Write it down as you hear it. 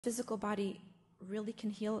physical body really can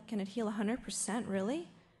heal? Can it heal 100%, really?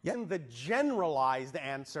 Yeah. The generalized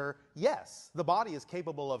answer, yes, the body is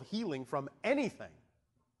capable of healing from anything.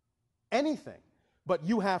 Anything. But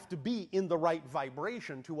you have to be in the right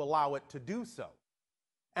vibration to allow it to do so.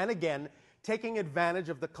 And again, taking advantage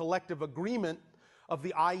of the collective agreement of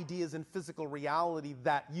the ideas in physical reality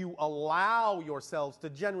that you allow yourselves to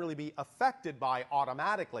generally be affected by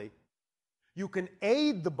automatically, you can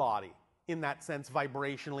aid the body in that sense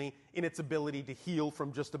vibrationally in its ability to heal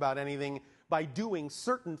from just about anything by doing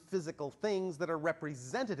certain physical things that are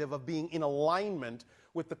representative of being in alignment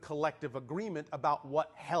with the collective agreement about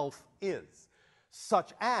what health is,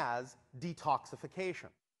 such as detoxification.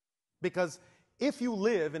 Because if you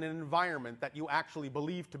live in an environment that you actually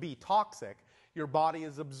believe to be toxic, your body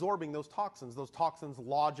is absorbing those toxins. Those toxins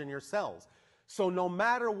lodge in your cells. So no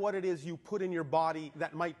matter what it is you put in your body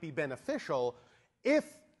that might be beneficial, if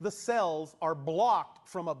the cells are blocked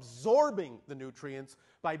from absorbing the nutrients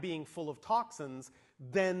by being full of toxins,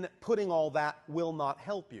 then putting all that will not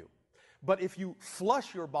help you. But if you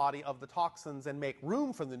flush your body of the toxins and make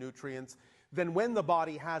room for the nutrients, then when the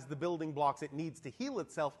body has the building blocks it needs to heal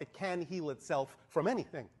itself, it can heal itself from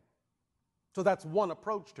anything. So that's one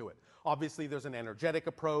approach to it. Obviously, there's an energetic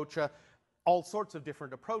approach, all sorts of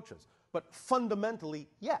different approaches. But fundamentally,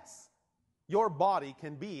 yes, your body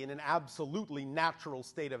can be in an absolutely natural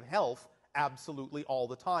state of health absolutely all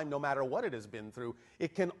the time, no matter what it has been through.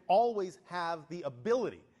 It can always have the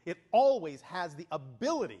ability, it always has the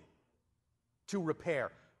ability to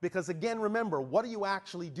repair. Because again, remember, what are you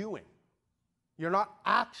actually doing? You're not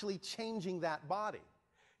actually changing that body.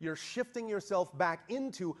 You're shifting yourself back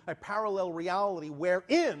into a parallel reality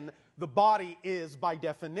wherein the body is, by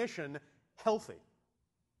definition, healthy.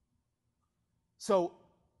 So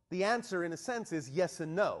the answer, in a sense, is yes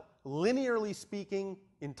and no. Linearly speaking,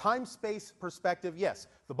 in time-space perspective, yes,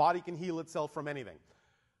 the body can heal itself from anything.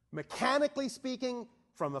 Mechanically speaking,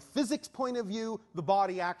 from a physics point of view, the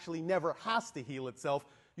body actually never has to heal itself.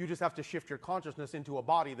 You just have to shift your consciousness into a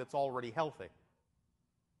body that's already healthy.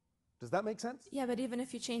 Does that make sense? Yeah, but even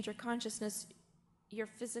if you change your consciousness,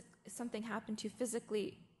 something happened to you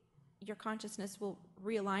physically, your consciousness will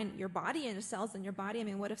realign your body and the cells in your body. I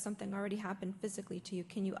mean, what if something already happened physically to you?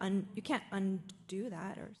 You can't undo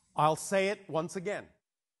that. Or I'll say it once again.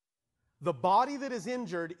 The body that is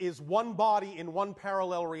injured is one body in one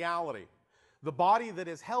parallel reality. The body that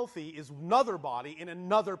is healthy is another body in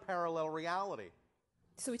another parallel reality.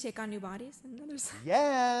 So we take on new bodies and others?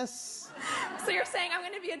 Yes. So you're saying I'm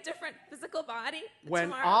going to be a different physical body When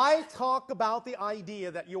tomorrow? I talk about the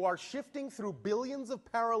idea that you are shifting through billions of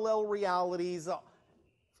parallel realities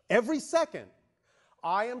every second,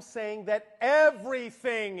 I am saying that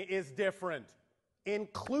everything is different,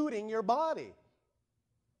 including your body.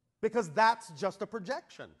 Because that's just a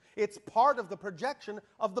projection. It's part of the projection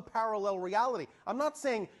of the parallel reality. I'm not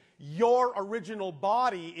saying your original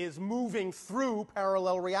body is moving through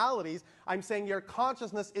parallel realities. I'm saying your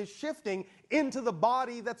consciousness is shifting into the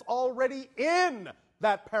body that's already in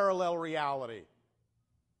that parallel reality.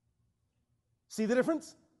 See the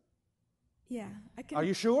difference? Yeah. Are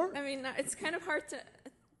you sure? I mean, it's kind of hard to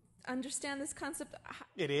understand this concept.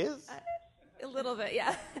 It is? A little bit,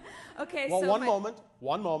 yeah. Okay, well, so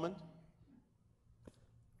one moment.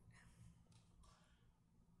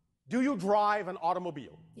 Do you drive an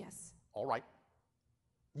automobile? Yes. All right.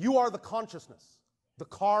 You are the consciousness. The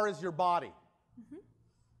car is your body. Mm-hmm.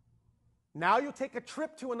 Now you take a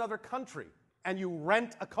trip to another country and you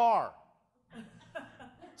rent a car.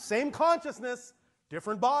 Same consciousness,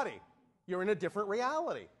 different body. You're in a different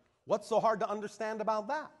reality. What's so hard to understand about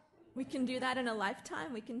that? We can do that in a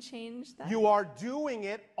lifetime. We can change that. You are doing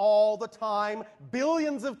it all the time,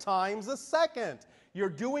 billions of times a second. You're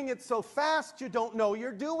doing it so fast you don't know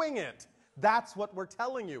you're doing it. That's what we're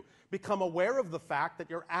telling you. Become aware of the fact that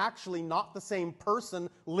you're actually not the same person,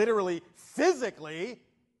 literally, physically,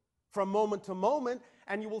 from moment to moment,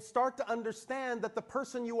 and you will start to understand that the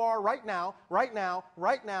person you are right now,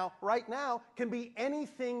 can be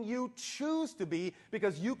anything you choose to be,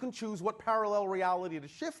 because you can choose what parallel reality to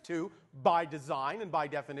shift to by design and by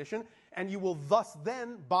definition, and you will thus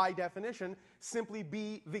then, by definition, simply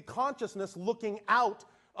be the consciousness looking out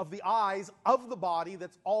of the eyes of the body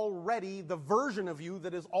that's already the version of you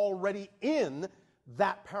that is already in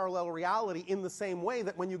that parallel reality, in the same way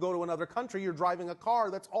that when you go to another country, you're driving a car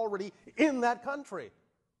that's already in that country.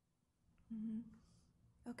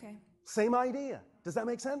 Mm-hmm. Okay. Same idea. Does that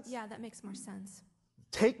make sense? Yeah, that makes more sense.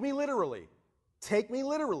 Take me literally. Take me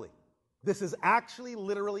literally. This is actually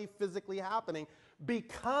literally physically happening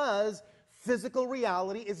because physical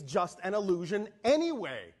reality is just an illusion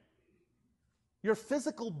anyway. Your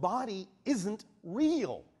physical body isn't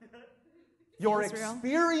real. Your Feels real.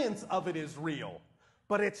 experience of it is real,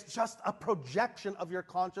 but it's just a projection of your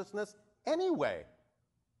consciousness anyway.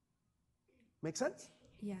 Make sense?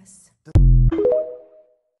 Yes.